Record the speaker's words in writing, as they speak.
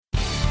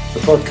the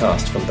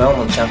podcast from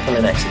Belmont Chapel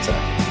in Exeter,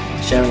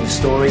 sharing the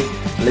story,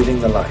 living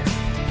the life.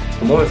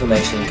 For more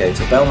information, go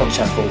to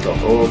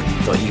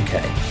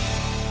belmontchapel.org.uk.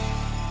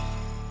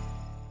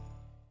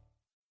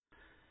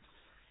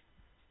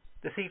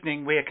 This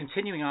evening we are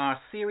continuing our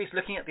series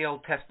looking at the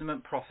Old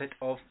Testament prophet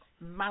of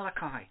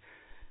Malachi,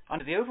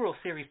 under the overall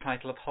series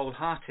title of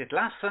Wholehearted.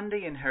 Last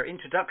Sunday, in her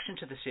introduction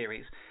to the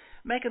series,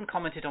 Megan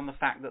commented on the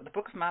fact that the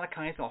book of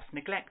Malachi is often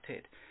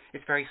neglected.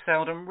 It's very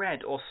seldom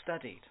read or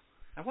studied.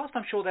 And whilst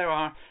I'm sure there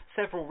are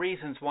several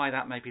reasons why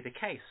that may be the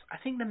case, I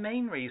think the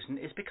main reason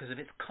is because of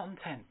its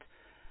content.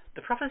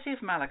 The prophecy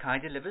of Malachi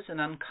delivers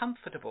an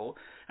uncomfortable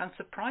and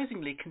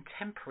surprisingly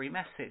contemporary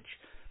message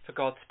for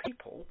God's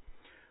people,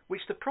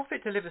 which the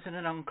prophet delivers in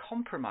an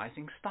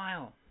uncompromising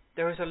style.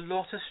 There is a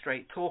lot of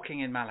straight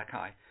talking in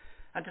Malachi,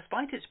 and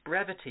despite its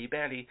brevity,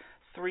 barely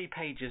 3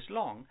 pages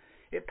long,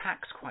 it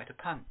packs quite a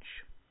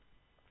punch.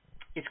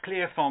 It's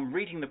clear from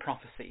reading the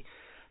prophecy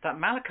that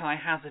Malachi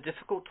has a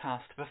difficult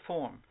task to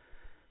perform.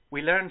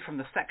 We learn from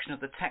the section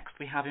of the text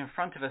we have in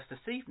front of us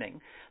this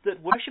evening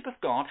that worship of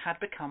God had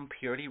become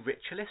purely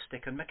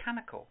ritualistic and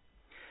mechanical.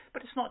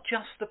 But it's not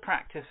just the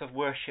practice of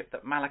worship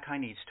that Malachi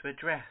needs to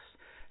address,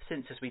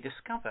 since, as we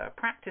discover,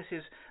 practice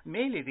is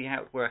merely the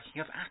outworking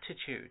of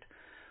attitude.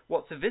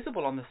 What's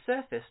visible on the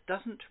surface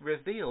doesn't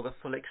reveal the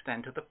full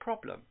extent of the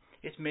problem.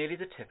 It's merely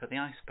the tip of the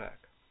iceberg.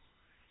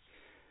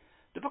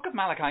 The book of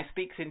Malachi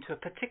speaks into a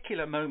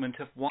particular moment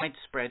of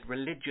widespread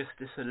religious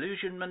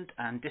disillusionment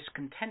and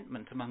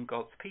discontentment among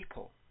God's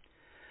people.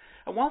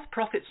 And whilst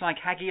prophets like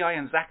Haggai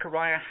and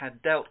Zechariah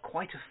had dealt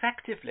quite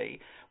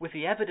effectively with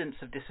the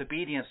evidence of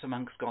disobedience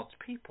amongst God's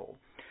people,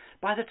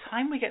 by the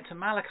time we get to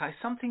Malachi,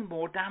 something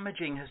more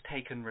damaging has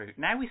taken root.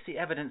 Now we see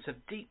evidence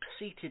of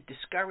deep-seated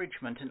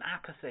discouragement and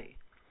apathy.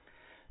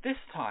 This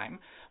time,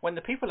 when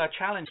the people are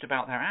challenged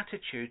about their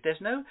attitude,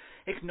 there's no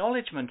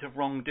acknowledgement of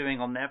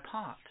wrongdoing on their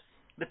part.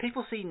 The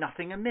people see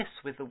nothing amiss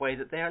with the way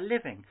that they are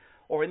living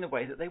or in the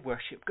way that they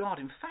worship God.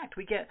 In fact,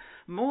 we get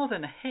more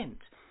than a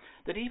hint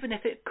that even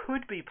if it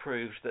could be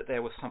proved that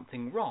there was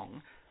something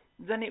wrong,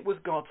 then it was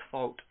God's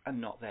fault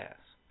and not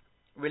theirs.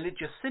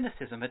 Religious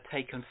cynicism had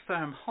taken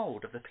firm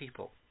hold of the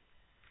people.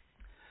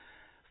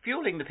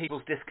 Fueling the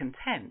people's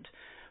discontent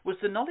was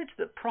the knowledge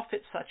that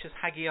prophets such as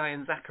Haggai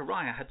and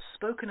Zechariah had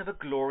spoken of a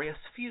glorious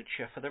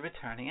future for the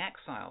returning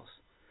exiles.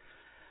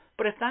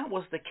 But if that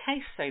was the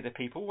case, say the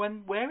people,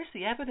 where is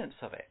the evidence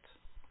of it?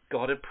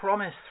 God had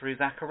promised through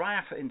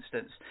Zechariah, for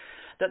instance,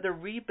 that the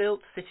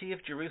rebuilt city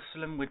of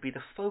Jerusalem would be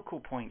the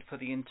focal point for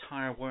the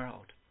entire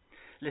world.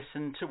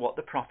 Listen to what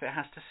the prophet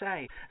has to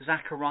say.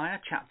 Zechariah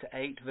chapter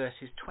 8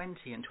 verses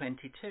 20 and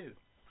 22.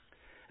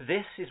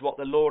 This is what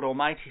the Lord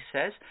Almighty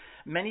says: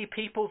 many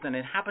peoples and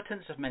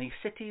inhabitants of many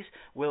cities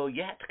will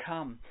yet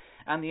come,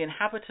 and the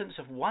inhabitants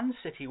of one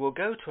city will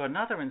go to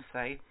another and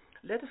say,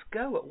 let us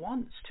go at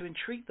once to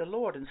entreat the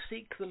Lord and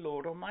seek the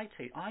Lord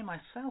Almighty. I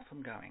myself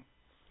am going.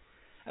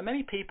 And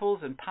many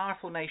peoples and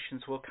powerful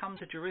nations will come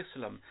to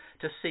Jerusalem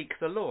to seek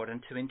the Lord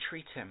and to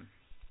entreat him.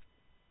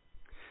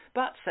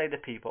 But, say the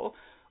people,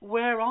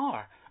 where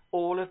are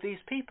all of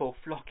these people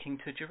flocking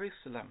to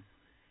Jerusalem?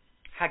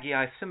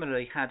 Haggai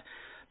similarly had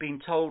been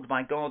told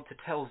by God to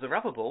tell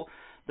Zerubbabel,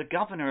 the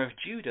governor of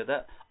Judah,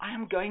 that I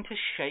am going to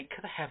shake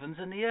the heavens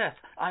and the earth.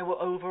 I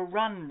will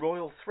overrun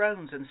royal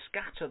thrones and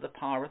scatter the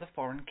power of the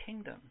foreign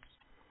kingdoms.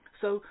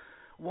 So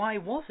why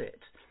was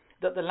it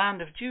that the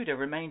land of Judah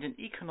remained an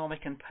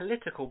economic and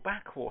political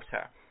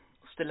backwater,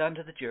 still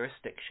under the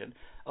jurisdiction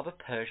of a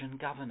Persian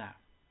governor?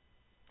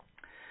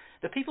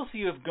 The people's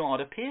view of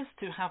God appears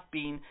to have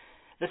been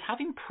that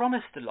having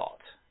promised a lot,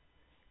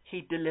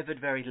 he delivered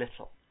very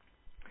little.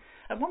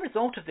 And one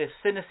result of this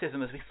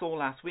cynicism, as we saw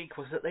last week,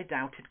 was that they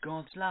doubted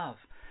God's love.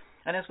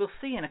 And as we'll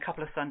see in a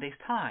couple of Sundays'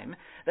 time,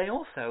 they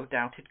also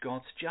doubted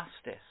God's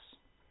justice.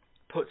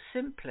 Put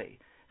simply,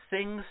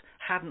 things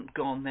hadn't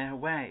gone their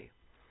way.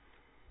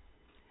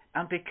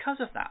 And because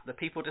of that, the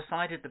people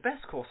decided the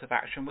best course of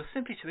action was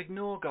simply to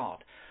ignore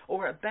God,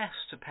 or at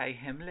best to pay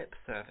him lip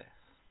service.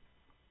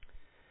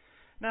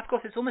 Now, of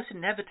course, it's almost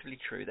inevitably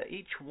true that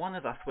each one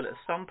of us will at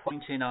some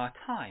point in our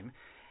time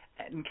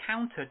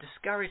encounter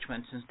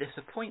discouragement and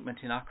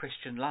disappointment in our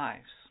Christian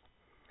lives.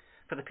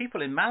 For the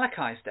people in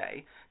Malachi's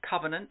day,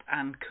 covenant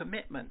and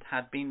commitment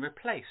had been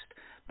replaced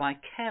by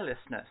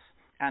carelessness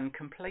and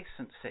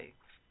complacency.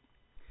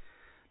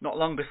 Not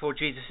long before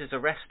Jesus'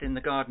 arrest in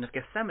the Garden of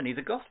Gethsemane,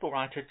 the Gospel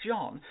writer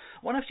John,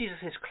 one of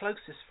Jesus'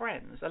 closest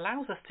friends,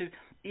 allows us to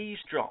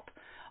eavesdrop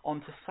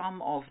onto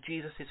some of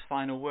Jesus'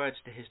 final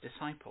words to his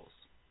disciples.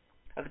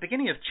 At the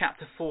beginning of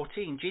chapter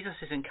 14, Jesus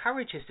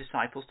encourages his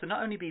disciples to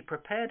not only be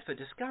prepared for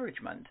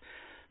discouragement,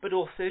 but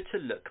also to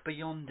look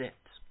beyond it.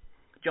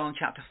 John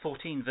chapter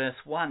 14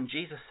 verse 1,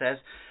 Jesus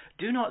says,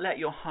 do not let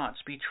your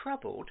hearts be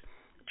troubled.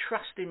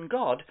 Trust in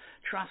God.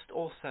 Trust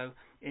also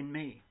in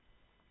me.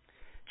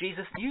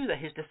 Jesus knew that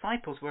his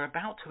disciples were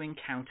about to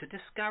encounter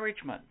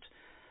discouragement.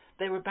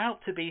 They were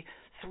about to be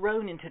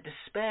thrown into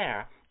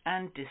despair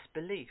and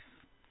disbelief.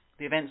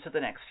 The events of the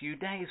next few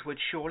days would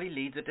surely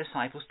lead the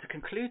disciples to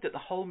conclude that the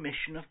whole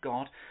mission of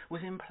God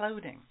was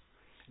imploding.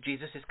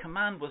 Jesus'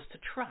 command was to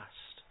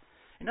trust.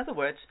 In other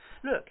words,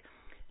 look,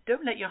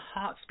 don't let your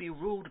hearts be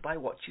ruled by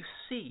what you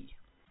see.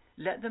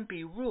 Let them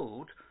be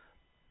ruled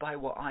by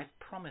what I've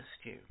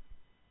promised you.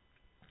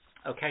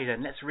 Okay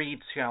then, let's read,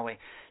 shall we?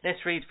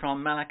 Let's read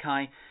from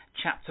Malachi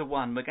chapter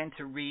 1. We're going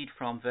to read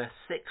from verse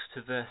 6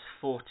 to verse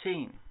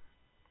 14.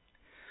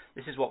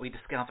 This is what we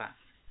discover.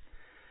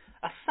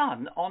 A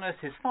son honours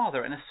his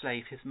father and a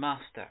slave his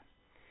master.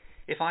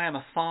 If I am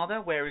a father,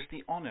 where is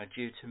the honour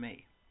due to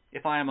me?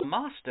 If I am a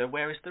master,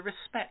 where is the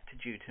respect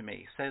due to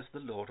me, says the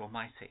Lord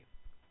Almighty.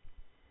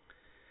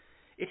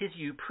 It is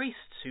you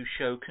priests who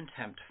show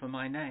contempt for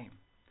my name.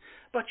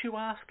 But you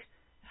ask,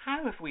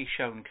 how have we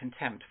shown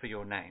contempt for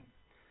your name?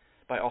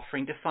 By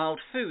offering defiled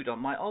food on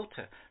my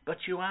altar.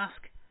 But you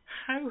ask,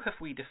 how have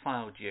we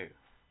defiled you?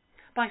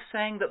 By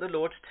saying that the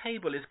Lord's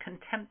table is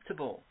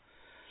contemptible.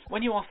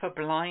 When you offer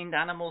blind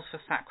animals for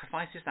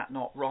sacrifice, is that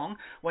not wrong?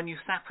 When you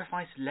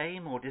sacrifice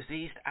lame or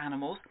diseased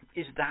animals,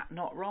 is that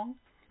not wrong?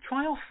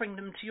 Try offering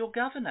them to your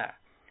governor.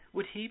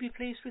 Would he be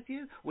pleased with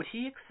you? Would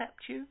he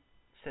accept you?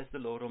 Says the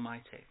Lord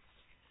Almighty.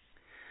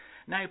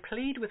 Now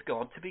plead with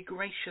God to be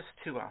gracious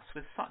to us.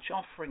 With such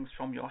offerings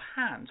from your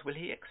hands will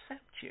he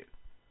accept you,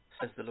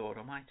 says the Lord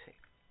Almighty.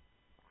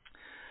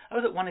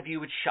 Oh, that one of you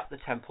would shut the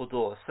temple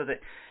doors, so that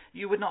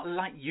you would not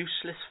light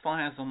useless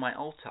fires on my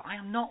altar. I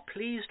am not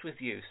pleased with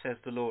you, says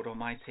the Lord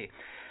Almighty,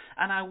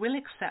 and I will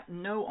accept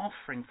no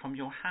offering from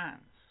your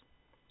hands.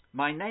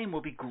 My name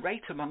will be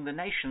great among the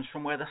nations,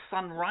 from where the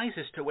sun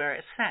rises to where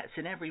it sets.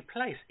 In every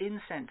place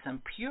incense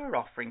and pure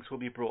offerings will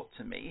be brought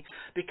to me,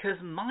 because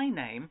my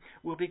name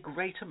will be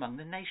great among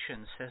the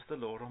nations, says the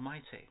Lord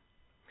Almighty.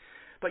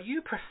 But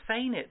you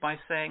profane it by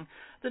saying,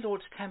 the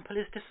Lord's temple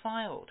is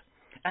defiled,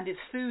 and its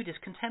food is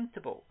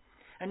contemptible.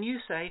 And you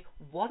say,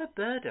 what a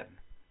burden,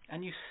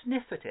 and you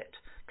sniff at it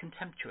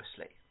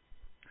contemptuously,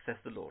 says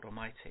the Lord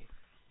Almighty.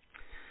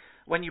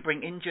 When you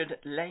bring injured,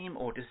 lame,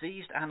 or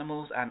diseased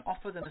animals and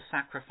offer them as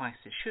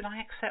sacrifices, should I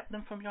accept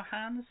them from your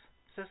hands,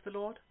 says the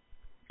Lord?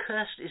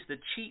 Cursed is the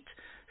cheat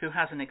who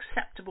has an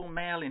acceptable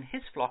male in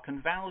his flock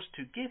and vows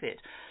to give it,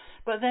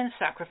 but then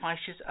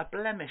sacrifices a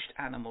blemished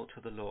animal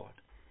to the Lord.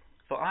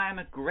 For I am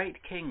a great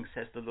king,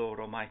 says the Lord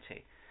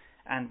Almighty,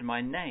 and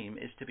my name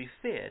is to be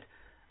feared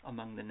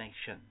among the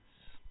nations.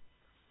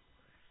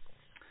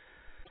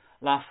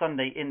 Last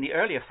Sunday, in the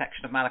earlier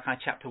section of Malachi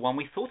chapter 1,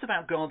 we thought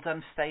about God's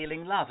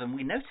unfailing love, and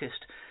we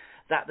noticed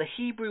that the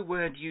Hebrew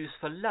word used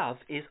for love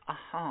is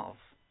ahav.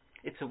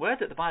 It's a word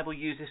that the Bible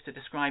uses to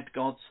describe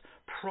God's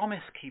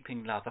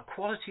promise-keeping love, a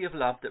quality of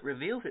love that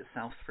reveals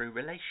itself through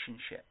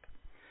relationship.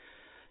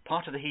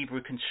 Part of the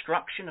Hebrew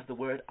construction of the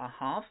word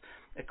ahav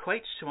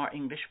equates to our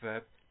English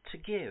verb to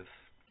give.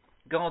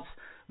 God's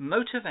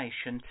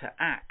motivation to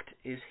act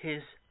is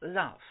his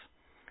love.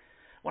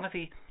 One of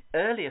the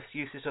earliest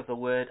uses of the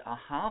word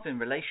ahav in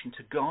relation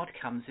to God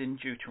comes in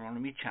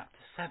Deuteronomy chapter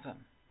 7.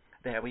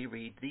 There we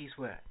read these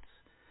words.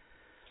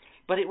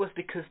 But it was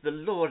because the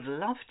Lord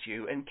loved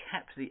you and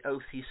kept the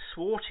oath he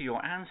swore to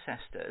your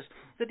ancestors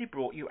that he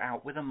brought you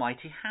out with a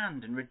mighty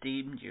hand and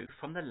redeemed you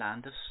from the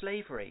land of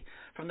slavery,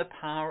 from the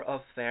power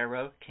of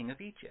Pharaoh, king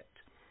of Egypt.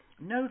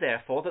 Know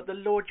therefore that the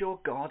Lord your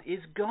God is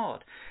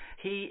God.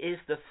 He is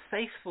the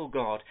faithful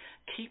God,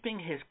 keeping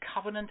his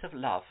covenant of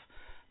love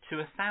to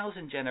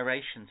 1,000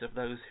 generations of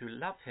those who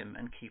love him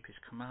and keep his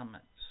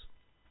commandments.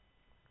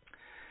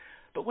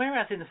 But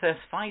whereas in the first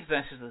 5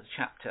 verses of the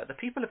chapter, the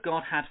people of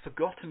God had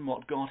forgotten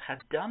what God had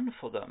done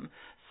for them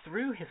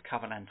through his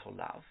covenantal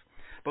love,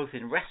 both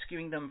in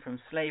rescuing them from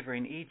slavery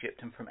in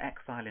Egypt and from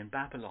exile in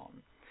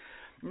Babylon,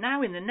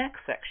 now in the next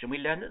section we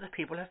learn that the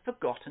people have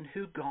forgotten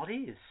who God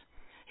is,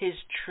 his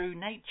true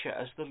nature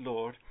as the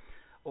Lord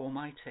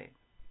Almighty.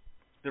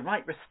 The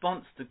right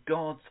response to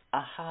God's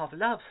ahav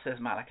love, says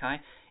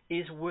Malachi,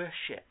 is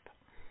worship.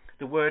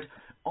 The word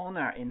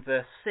honour in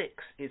verse 6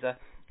 is a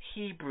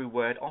Hebrew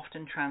word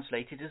often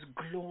translated as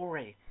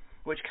glory,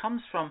 which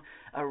comes from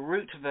a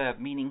root verb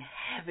meaning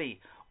heavy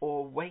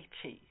or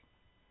weighty.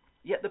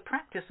 Yet the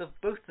practice of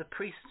both the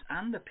priests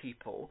and the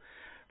people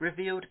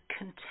revealed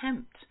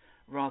contempt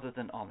rather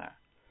than honour.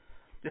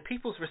 The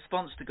people's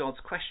response to God's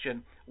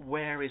question,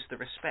 where is the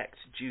respect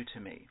due to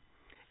me,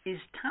 is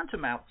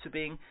tantamount to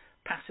being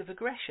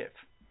passive-aggressive.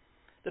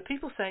 The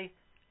people say,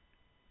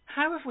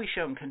 how have we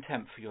shown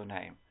contempt for your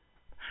name?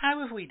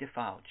 How have we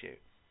defiled you?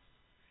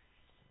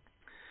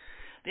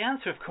 The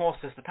answer, of course,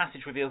 as the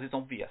passage reveals, is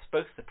obvious.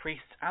 Both the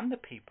priests and the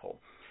people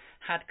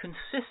had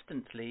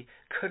consistently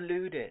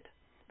colluded.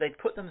 They'd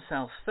put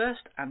themselves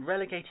first and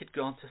relegated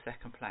God to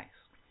second place.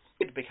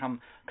 It had become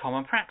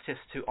common practice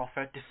to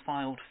offer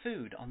defiled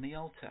food on the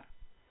altar.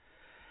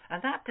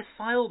 And that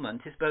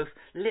defilement is both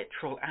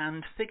literal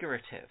and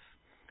figurative.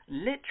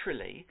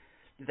 Literally,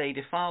 they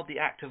defiled the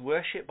act of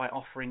worship by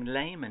offering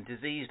lame and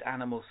diseased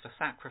animals for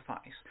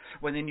sacrifice,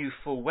 when they knew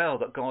full well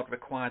that God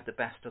required the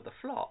best of the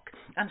flock.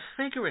 And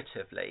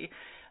figuratively,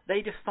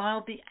 they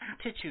defiled the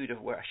attitude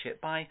of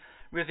worship by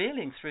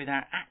revealing through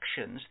their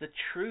actions the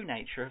true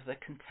nature of their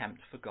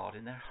contempt for God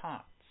in their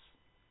hearts.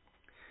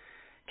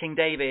 King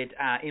David,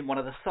 in one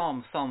of the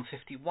Psalms, Psalm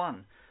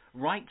 51,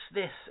 writes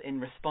this in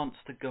response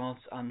to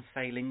God's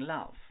unfailing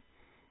love.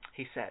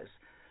 He says,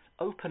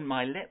 "Open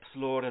my lips,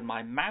 Lord, and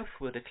my mouth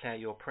will declare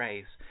your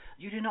praise.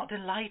 You do not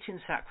delight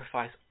in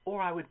sacrifice,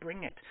 or I would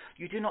bring it.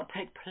 You do not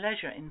take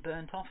pleasure in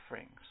burnt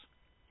offerings.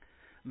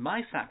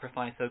 My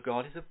sacrifice, O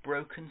God, is a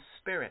broken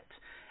spirit,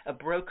 a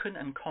broken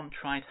and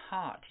contrite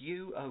heart.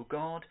 You, O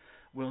God,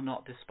 will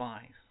not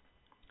despise.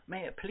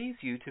 May it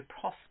please you to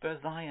prosper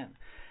Zion,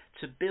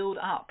 to build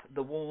up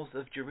the walls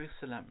of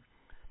Jerusalem.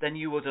 Then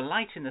you will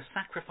delight in the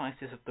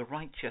sacrifices of the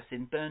righteous,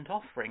 in burnt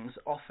offerings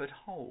offered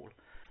whole.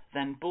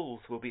 Then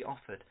bulls will be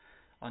offered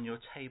on your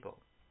table."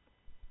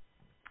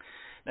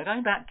 Now,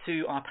 going back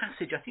to our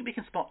passage, I think we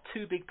can spot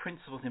two big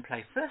principles in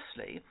play.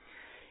 Firstly,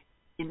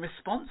 in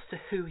response to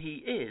who he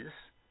is,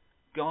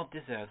 God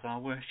deserves our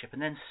worship.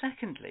 And then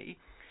secondly,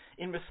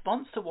 in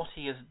response to what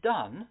he has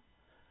done,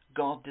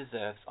 God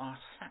deserves our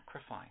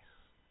sacrifice.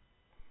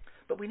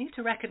 But we need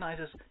to recognize,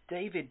 as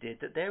David did,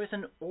 that there is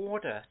an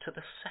order to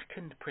the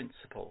second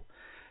principle,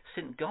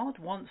 since God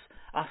wants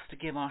us to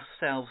give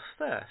ourselves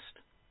first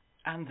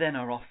and then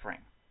our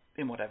offering,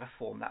 in whatever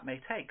form that may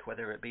take,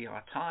 whether it be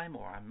our time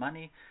or our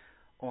money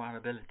or our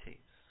abilities.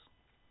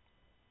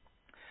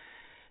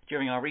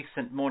 During our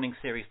recent morning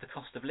series, The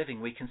Cost of Living,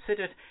 we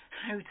considered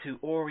how to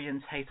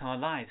orientate our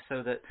lives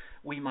so that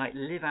we might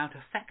live out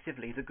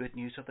effectively the good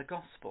news of the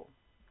gospel.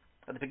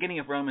 At the beginning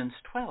of Romans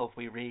 12,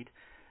 we read,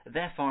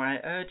 "Therefore I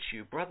urge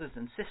you, brothers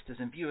and sisters,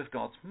 in view of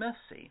God's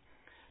mercy,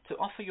 to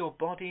offer your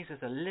bodies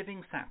as a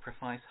living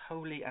sacrifice,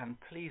 holy and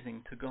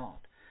pleasing to God.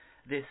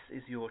 This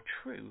is your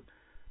true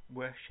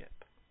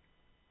worship."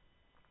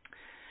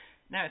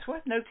 Now, it's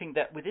worth noting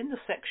that within the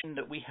section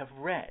that we have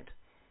read,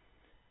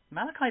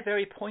 Malachi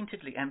very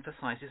pointedly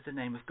emphasizes the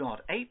name of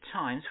God. 8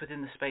 times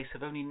within the space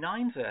of only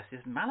 9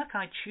 verses,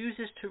 Malachi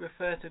chooses to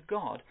refer to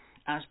God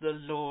as the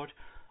Lord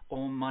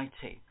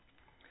Almighty.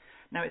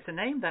 Now, it's a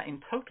name that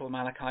in total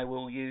Malachi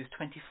will use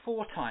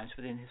 24 times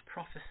within his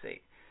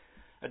prophecy,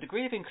 a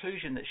degree of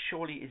inclusion that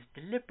surely is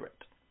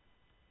deliberate,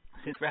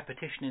 since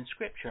repetition in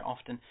Scripture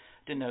often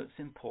denotes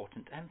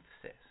important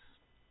emphasis.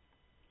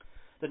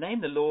 The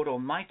name the Lord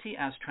Almighty,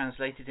 as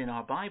translated in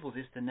our Bibles,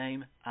 is the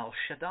name Al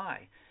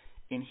Shaddai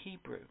in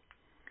Hebrew.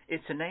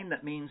 It's a name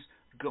that means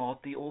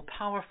God the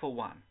All-Powerful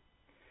One.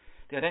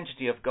 The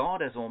identity of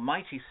God as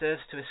Almighty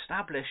serves to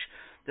establish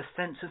the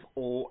sense of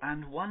awe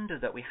and wonder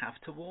that we have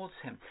towards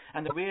him,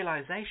 and the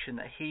realization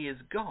that he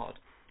is God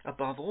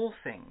above all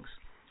things,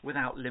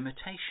 without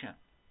limitation.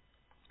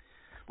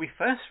 We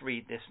first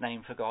read this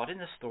name for God in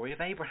the story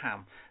of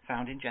Abraham,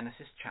 found in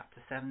Genesis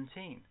chapter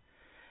 17.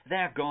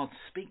 There God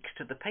speaks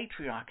to the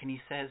patriarch and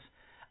he says,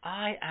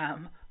 "I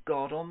am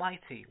God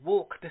Almighty.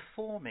 Walk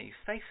before me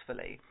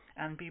faithfully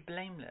and be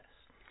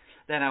blameless.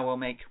 Then I will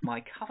make my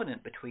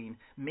covenant between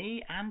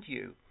me and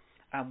you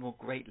and will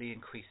greatly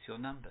increase your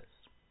numbers."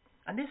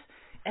 And this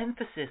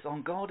emphasis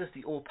on God as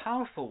the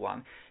all-powerful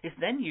one is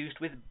then used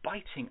with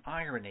biting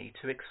irony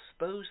to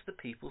expose the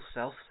people's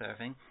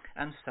self-serving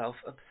and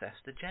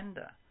self-obsessed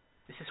agenda.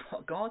 This is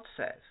what God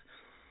says.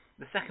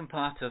 The second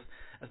part of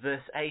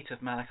verse 8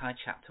 of Malachi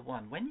chapter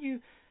 1. "When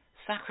you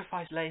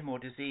sacrifice lame or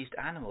diseased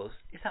animals,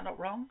 is that not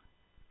wrong?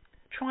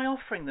 Try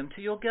offering them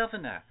to your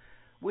governor.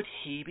 Would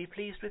he be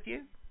pleased with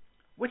you?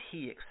 Would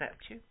he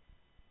accept you?"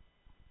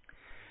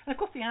 And of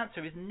course the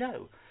answer is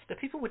no. The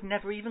people would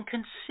never even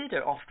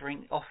consider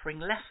offering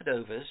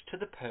leftovers to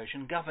the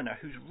Persian governor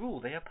whose rule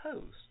they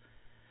oppose.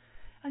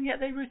 And yet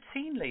they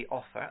routinely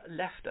offer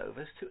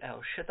leftovers to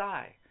El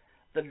Shaddai,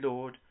 the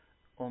Lord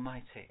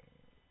Almighty.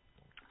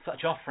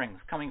 Such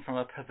offerings, coming from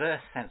a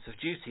perverse sense of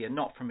duty and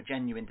not from a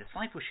genuine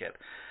discipleship,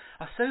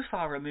 are so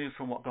far removed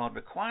from what God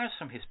requires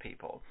from his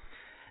people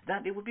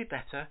that it would be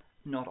better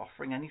not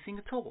offering anything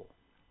at all.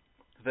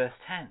 Verse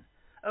 10,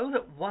 "Oh,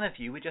 that one of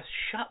you would just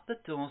shut the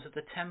doors of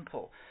the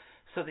temple,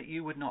 so that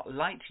you would not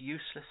light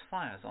useless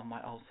fires on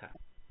my altar."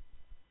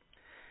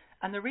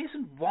 And the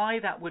reason why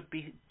that would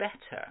be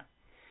better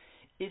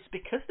is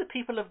because the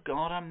people of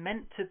God are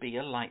meant to be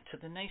a light to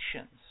the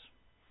nations.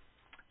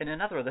 In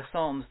another of the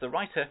Psalms, the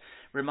writer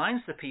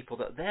reminds the people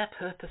that their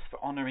purpose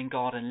for honoring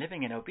God and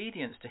living in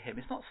obedience to him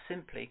is not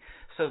simply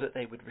so that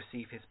they would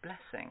receive his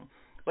blessing,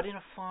 but in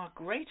a far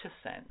greater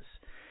sense,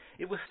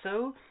 it was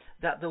so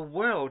that the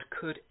world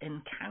could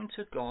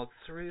encounter God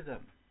through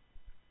them.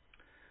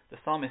 The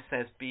psalmist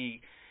says,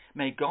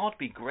 "May God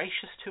be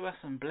gracious to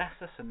us and bless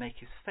us and make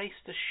his face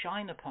to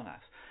shine upon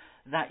us,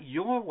 that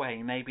your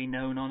way may be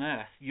known on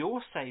earth,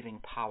 your saving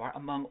power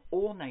among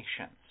all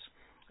nations.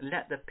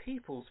 Let the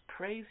peoples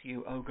praise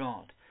you, O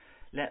God.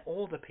 Let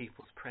all the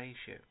peoples praise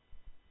you."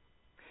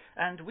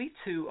 And we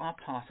too are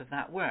part of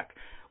that work.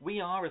 We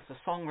are, as the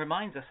song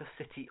reminds us, a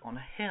city on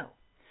a hill.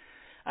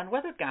 And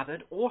whether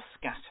gathered or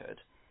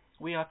scattered,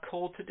 we are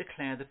called to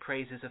declare the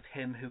praises of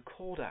him who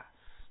called us.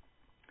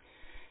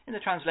 In the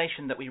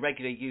translation that we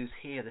regularly use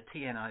here, the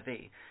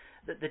TNIV,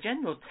 the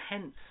general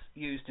tense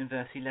used in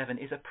verse 11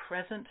 is a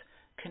present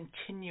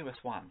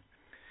continuous one,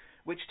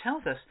 which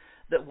tells us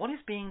that what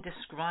is being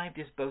described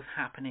is both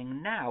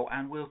happening now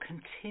and will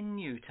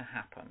continue to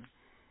happen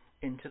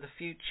into the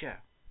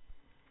future.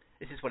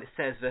 This is what it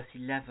says, verse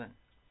 11.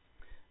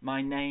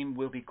 My name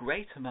will be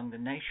great among the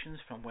nations,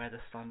 from where the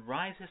sun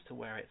rises to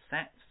where it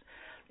sets.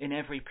 In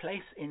every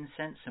place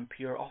incense and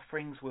pure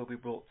offerings will be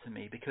brought to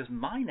me, because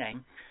my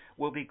name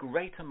will be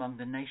great among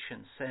the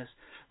nations, says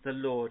the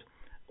Lord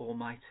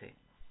Almighty.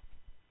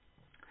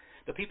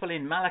 The people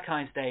in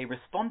Malachi's day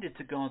responded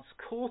to God's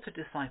call to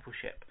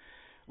discipleship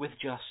with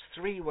just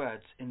 3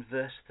 words in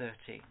verse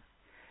 13.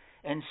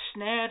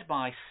 Ensnared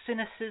by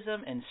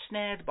cynicism,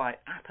 ensnared by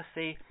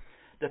apathy,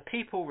 the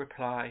people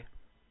reply,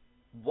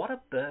 "What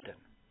a burden."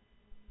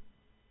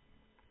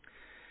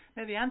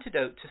 Now, the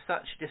antidote to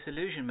such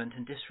disillusionment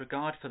and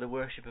disregard for the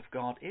worship of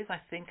God is, I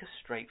think, a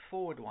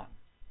straightforward one.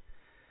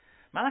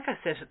 Malachi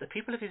says that the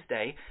people of his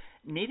day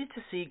needed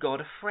to see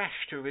God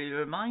afresh, to be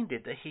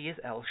reminded that he is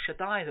El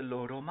Shaddai, the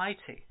Lord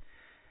Almighty,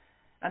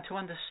 and to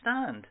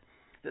understand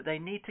that they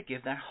need to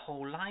give their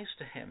whole lives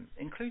to him,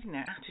 including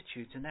their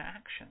attitudes and their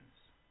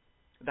actions.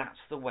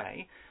 That's the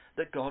way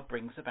that God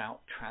brings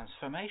about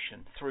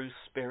transformation, through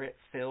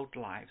spirit-filled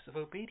lives of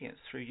obedience,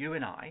 through you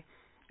and I,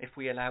 if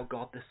we allow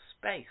God the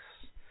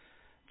space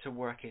to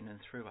work in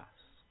and through us.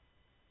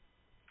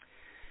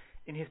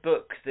 In his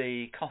book,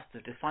 The Cost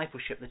of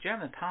Discipleship, the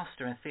German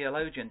pastor and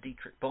theologian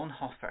Dietrich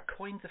Bonhoeffer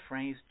coined the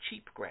phrase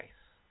cheap grace.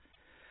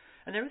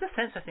 And there is a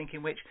sense, I think,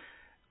 in which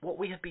what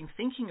we have been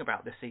thinking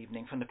about this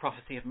evening from the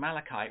prophecy of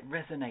Malachi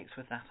resonates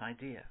with that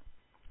idea.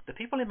 The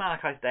people in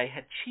Malachi's day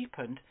had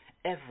cheapened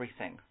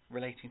everything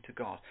relating to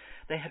God.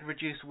 They had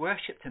reduced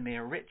worship to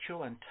mere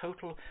ritual and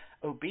total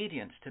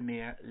obedience to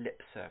mere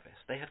lip service.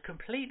 They had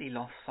completely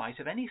lost sight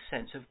of any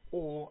sense of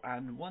awe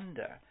and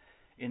wonder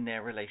in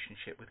their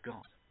relationship with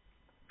God.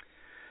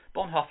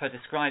 Bonhoeffer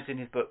describes in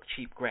his book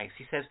Cheap Grace,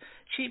 he says,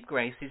 cheap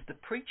grace is the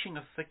preaching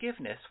of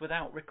forgiveness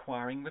without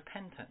requiring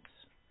repentance.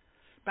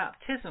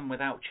 Baptism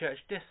without church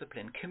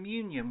discipline,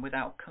 communion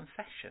without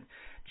confession.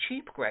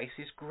 Cheap grace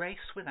is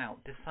grace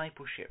without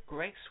discipleship,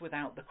 grace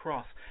without the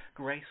cross,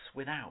 grace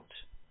without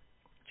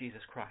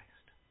Jesus Christ.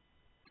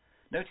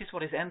 Notice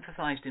what is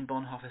emphasized in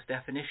Bonhoeffer's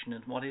definition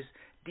and what is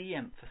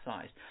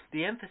de-emphasized.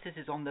 The emphasis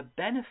is on the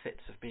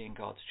benefits of being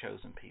God's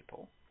chosen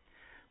people,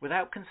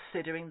 without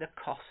considering the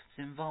costs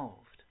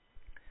involved.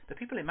 The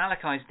people in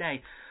Malachi's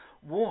day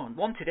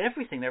wanted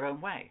everything their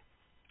own way,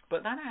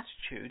 but that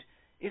attitude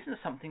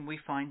isn't something we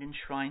find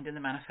enshrined in the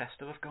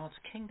manifesto of God's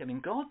kingdom. In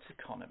God's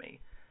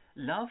economy,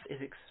 love is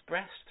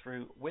expressed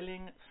through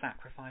willing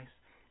sacrifice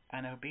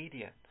and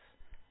obedience.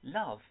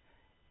 Love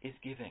is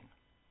giving.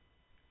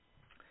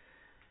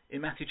 In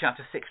Matthew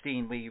chapter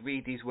 16, we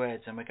read these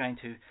words, and we're going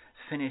to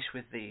finish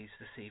with these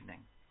this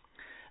evening.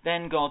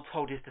 Then Jesus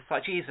told his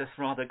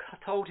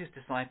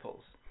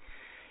disciples,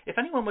 "If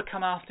anyone would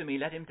come after me,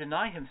 let him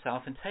deny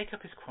himself and take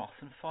up his cross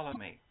and follow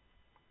me.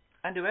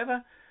 And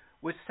whoever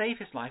would save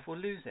his life will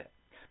lose it.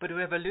 But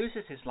whoever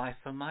loses his life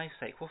for my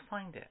sake will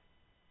find it.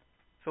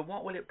 For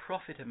what will it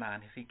profit a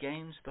man if he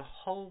gains the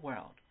whole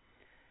world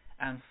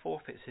and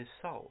forfeits his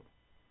soul?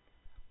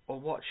 Or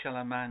what shall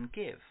a man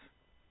give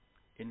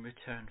in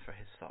return for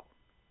his soul?"